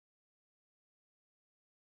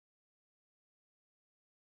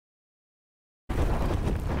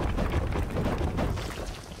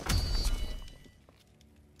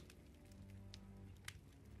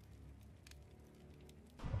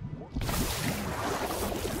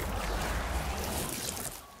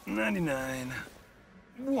99,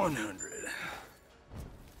 100.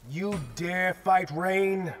 You dare fight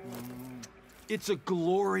Rain? It's a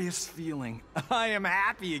glorious feeling. I am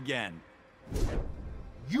happy again.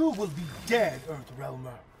 You will be dead,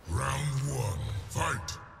 Earthrealmer. Round 1,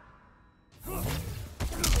 fight!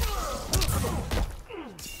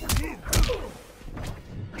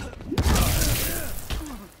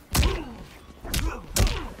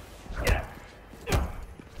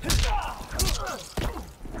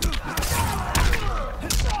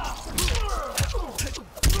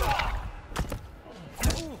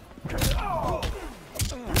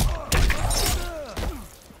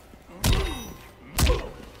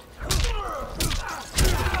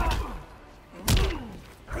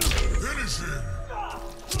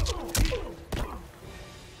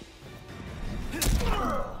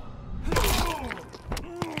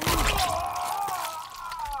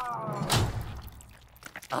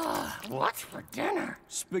 What's for dinner?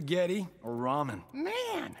 Spaghetti or ramen?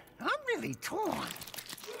 Man, I'm really torn.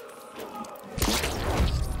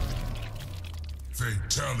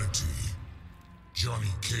 Fatality. Johnny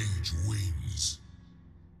Cage wins.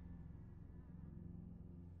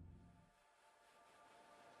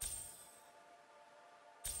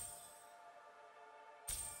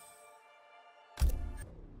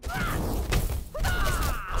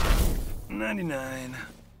 $99,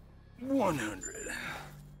 100.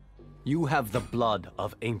 You have the blood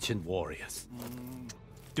of ancient warriors.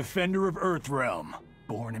 Defender of Earthrealm,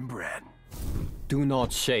 born and bred. Do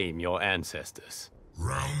not shame your ancestors.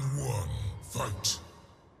 Round 1, fight!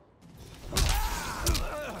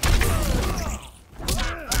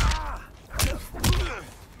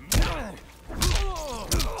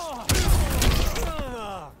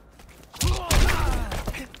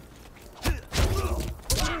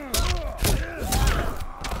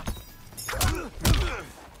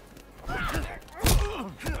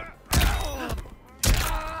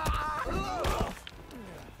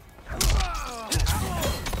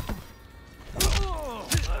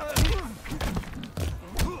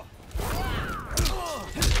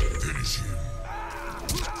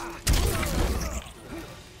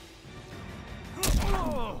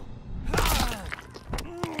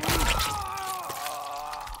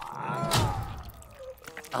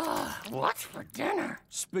 What's for dinner?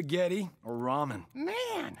 Spaghetti or ramen?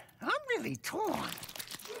 Man, I'm really torn.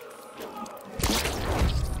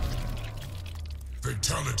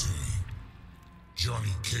 Fatality.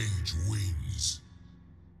 Johnny Cage wins.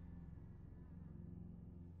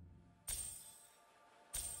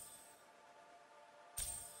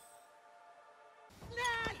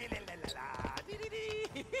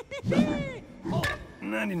 Oh,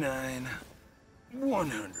 99,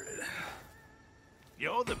 100.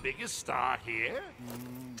 You're the biggest star here?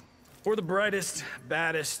 Or the brightest,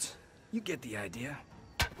 baddest. You get the idea.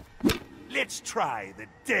 Let's try the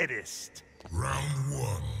deadest. Round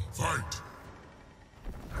 1, fight!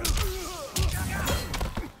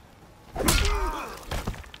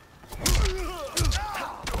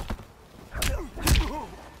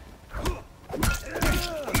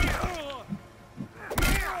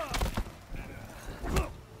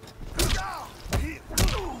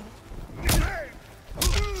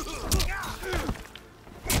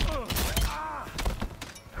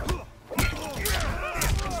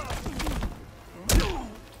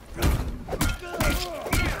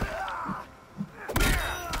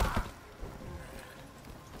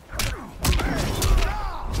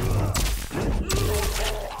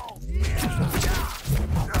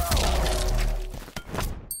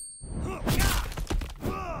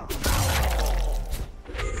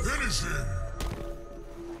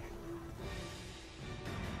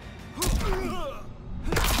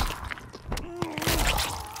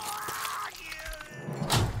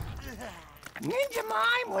 Ninja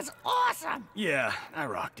Mime was awesome! Yeah, I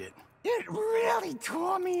rocked it. It really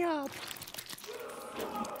tore me up.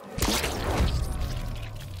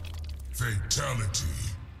 Fatality.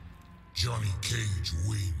 Johnny Cage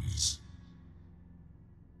wins.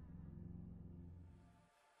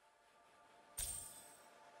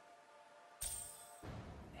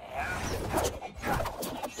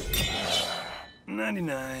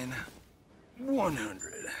 $99,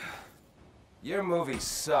 100. Your movies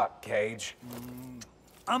suck, Cage.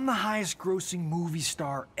 I'm the highest grossing movie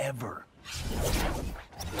star ever.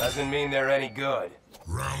 Doesn't mean they're any good.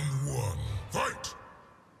 Round 1, fight!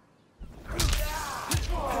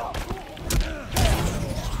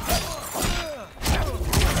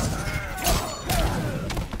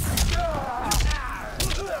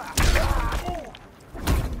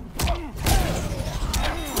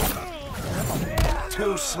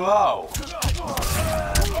 Too slow.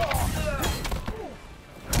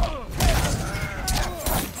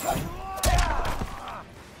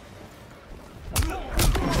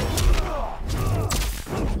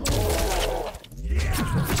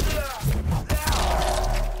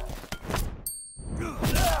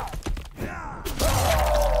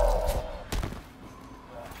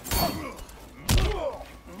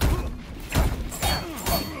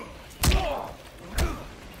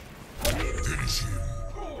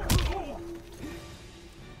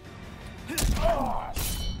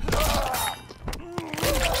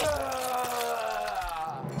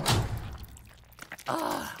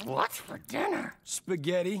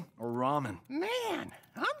 Spaghetti or ramen? Man,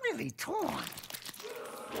 I'm really torn.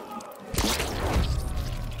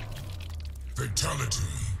 Fatality.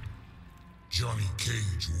 Johnny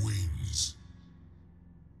Cage wins.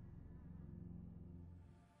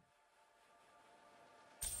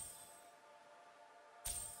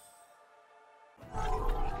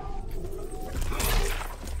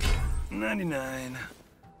 $99,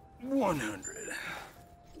 100.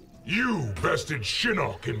 You bested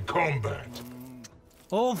Shinnok in combat.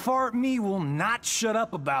 Old fart me will not shut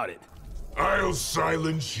up about it. I'll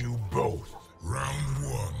silence you both. Round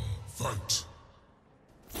one, fight.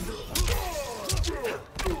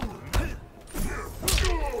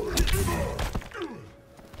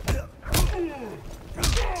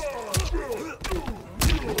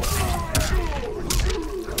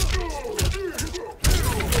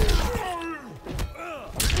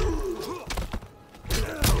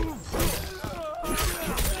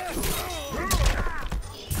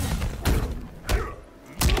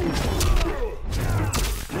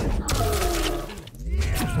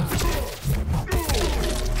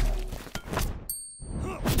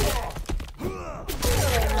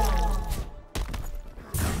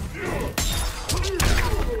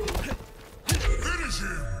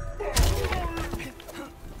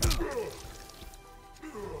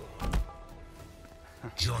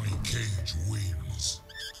 Johnny Cage wins.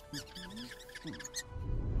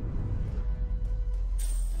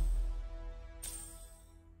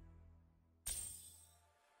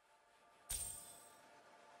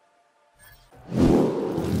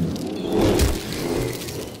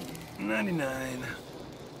 $99,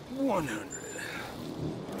 100.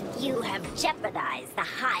 You have jeopardized the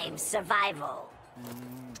Hive's survival.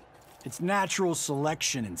 It's natural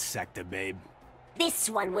selection, Insecta, babe. This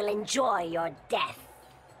one will enjoy your death.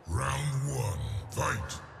 Round one,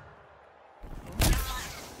 fight.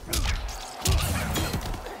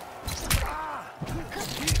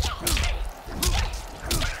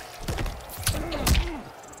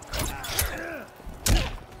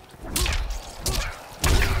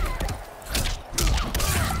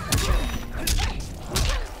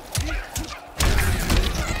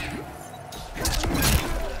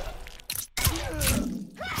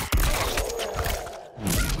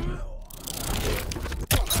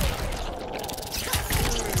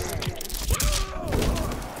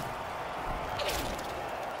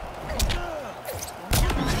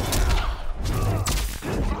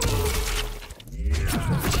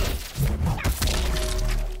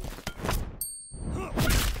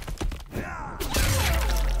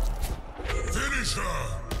 Finish her!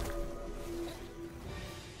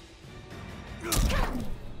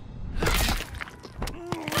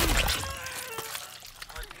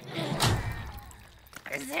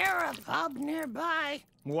 Is there a pub nearby?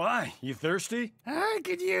 Why? You thirsty? I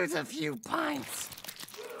could use a few pints.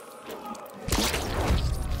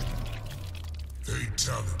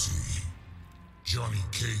 Fatality. Johnny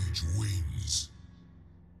Cage wins.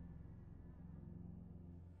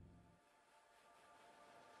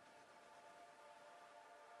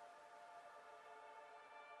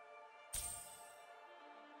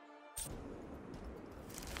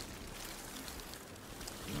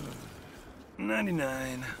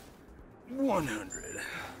 $99, 100.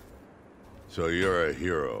 So you're a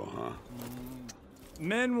hero, huh?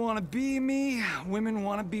 Men want to be me, women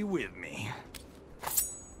want to be with me.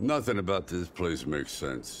 Nothing about this place makes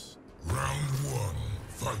sense. Round one,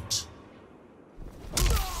 fight.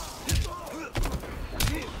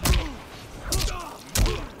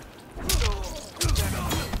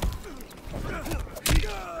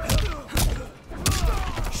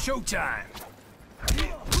 Showtime!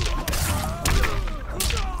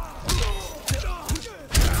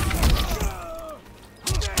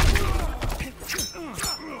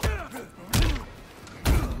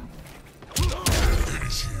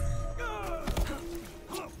 Finish him.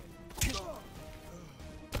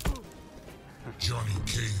 Johnny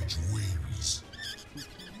Cage wins.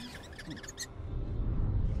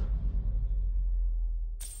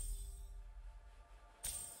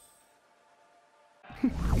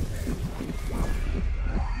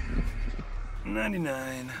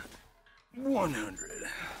 $99, 100.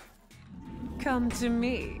 Come to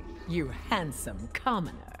me, you handsome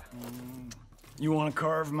commoner. You want to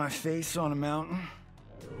carve my face on a mountain?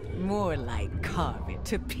 More like carve it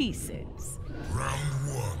to pieces.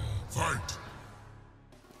 Round one, fight.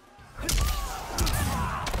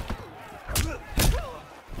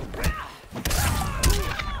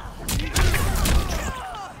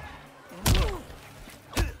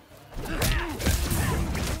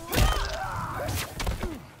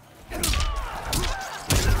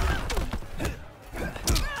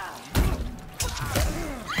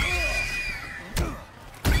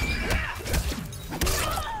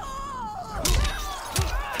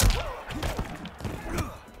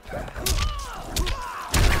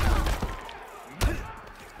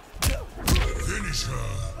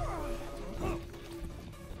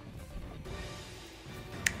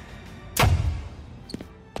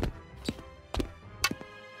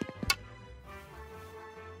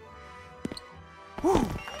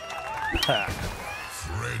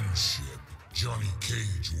 Friendship. Johnny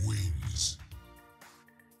Cage wins.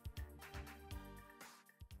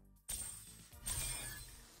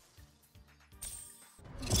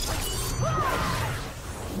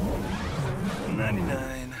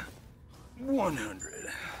 $99,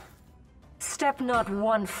 100. Step not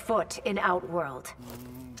 1 foot in Outworld.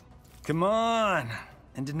 Come on,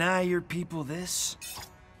 and deny your people this?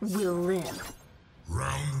 We'll live.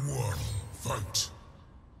 Round 1, fight.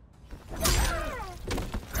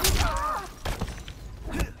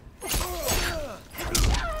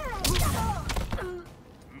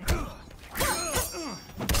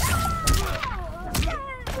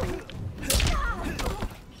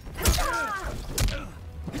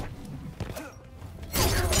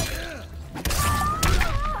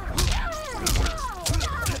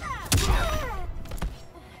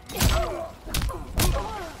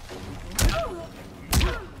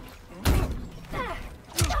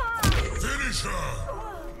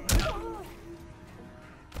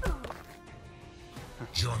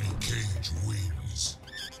 Johnny Cage wins.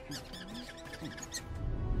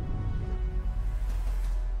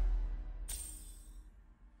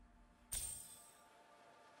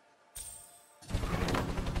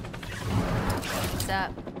 What's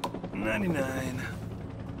up? 99,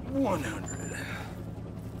 100.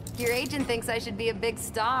 Your agent thinks I should be a big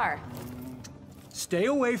star. Stay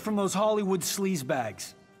away from those Hollywood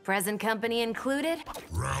sleazebags. Present company included?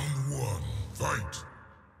 Round 1, fight.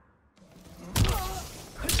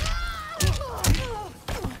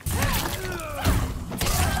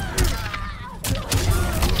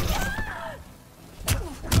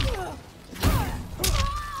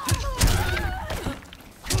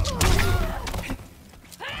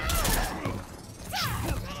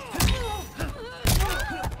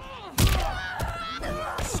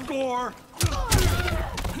 Score!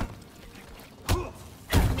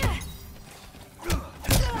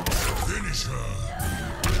 Finish her.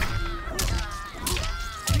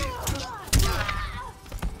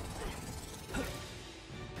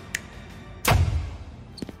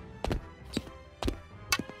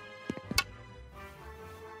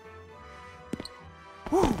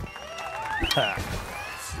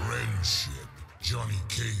 Friendship. Johnny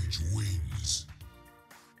Cage wins.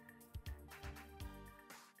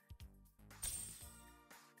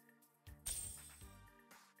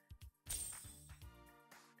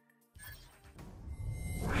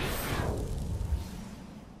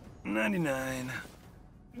 $99,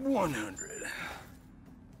 100.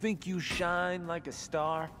 Think you shine like a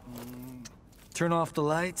star? Turn off the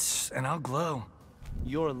lights, and I'll glow.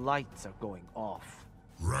 Your lights are going off.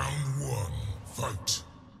 Round 1, fight.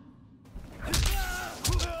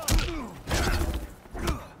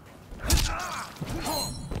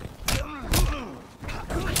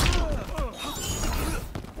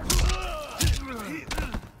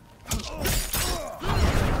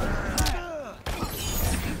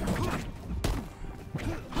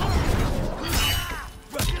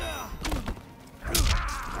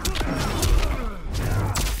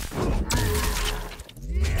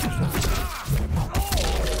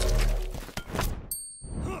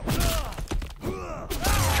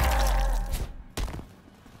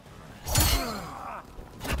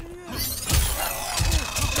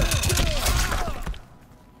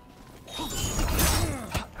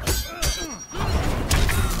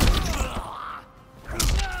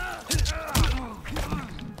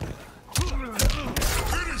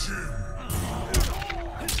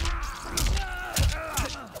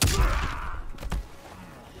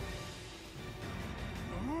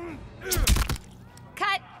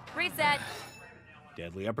 Cut! Reset!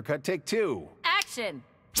 Deadly uppercut, take 2. Action!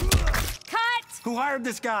 Cut! Who hired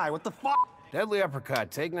this guy? What the fuck? Deadly uppercut,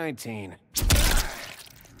 take 19.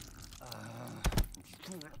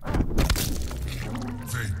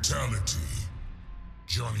 Fatality.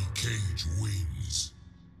 Johnny Cage wins.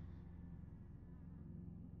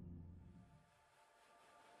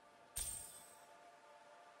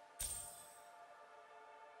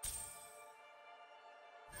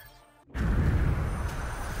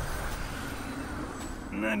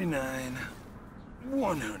 $99,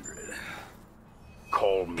 100.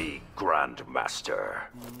 Call me Grandmaster.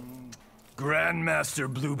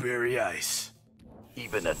 Grandmaster Blueberry Ice.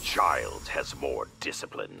 Even a child has more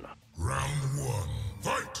discipline. Round 1,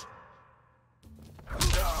 fight.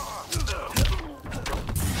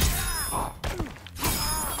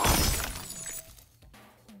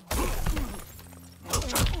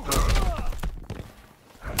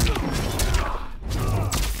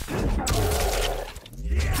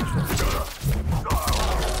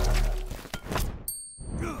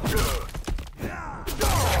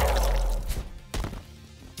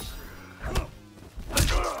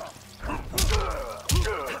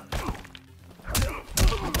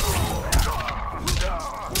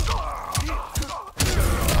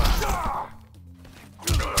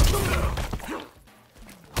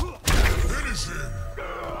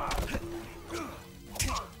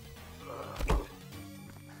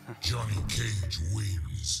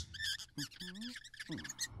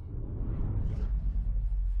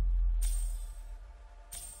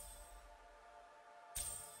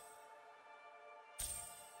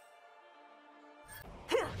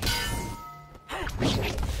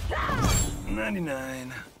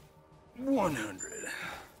 $99, 100.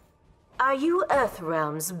 Are you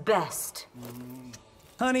Earthrealm's best?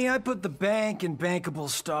 Honey, I put the bank in Bankable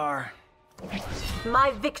Star.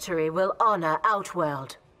 My victory will honor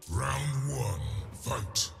Outworld. Round 1,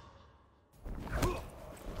 fight.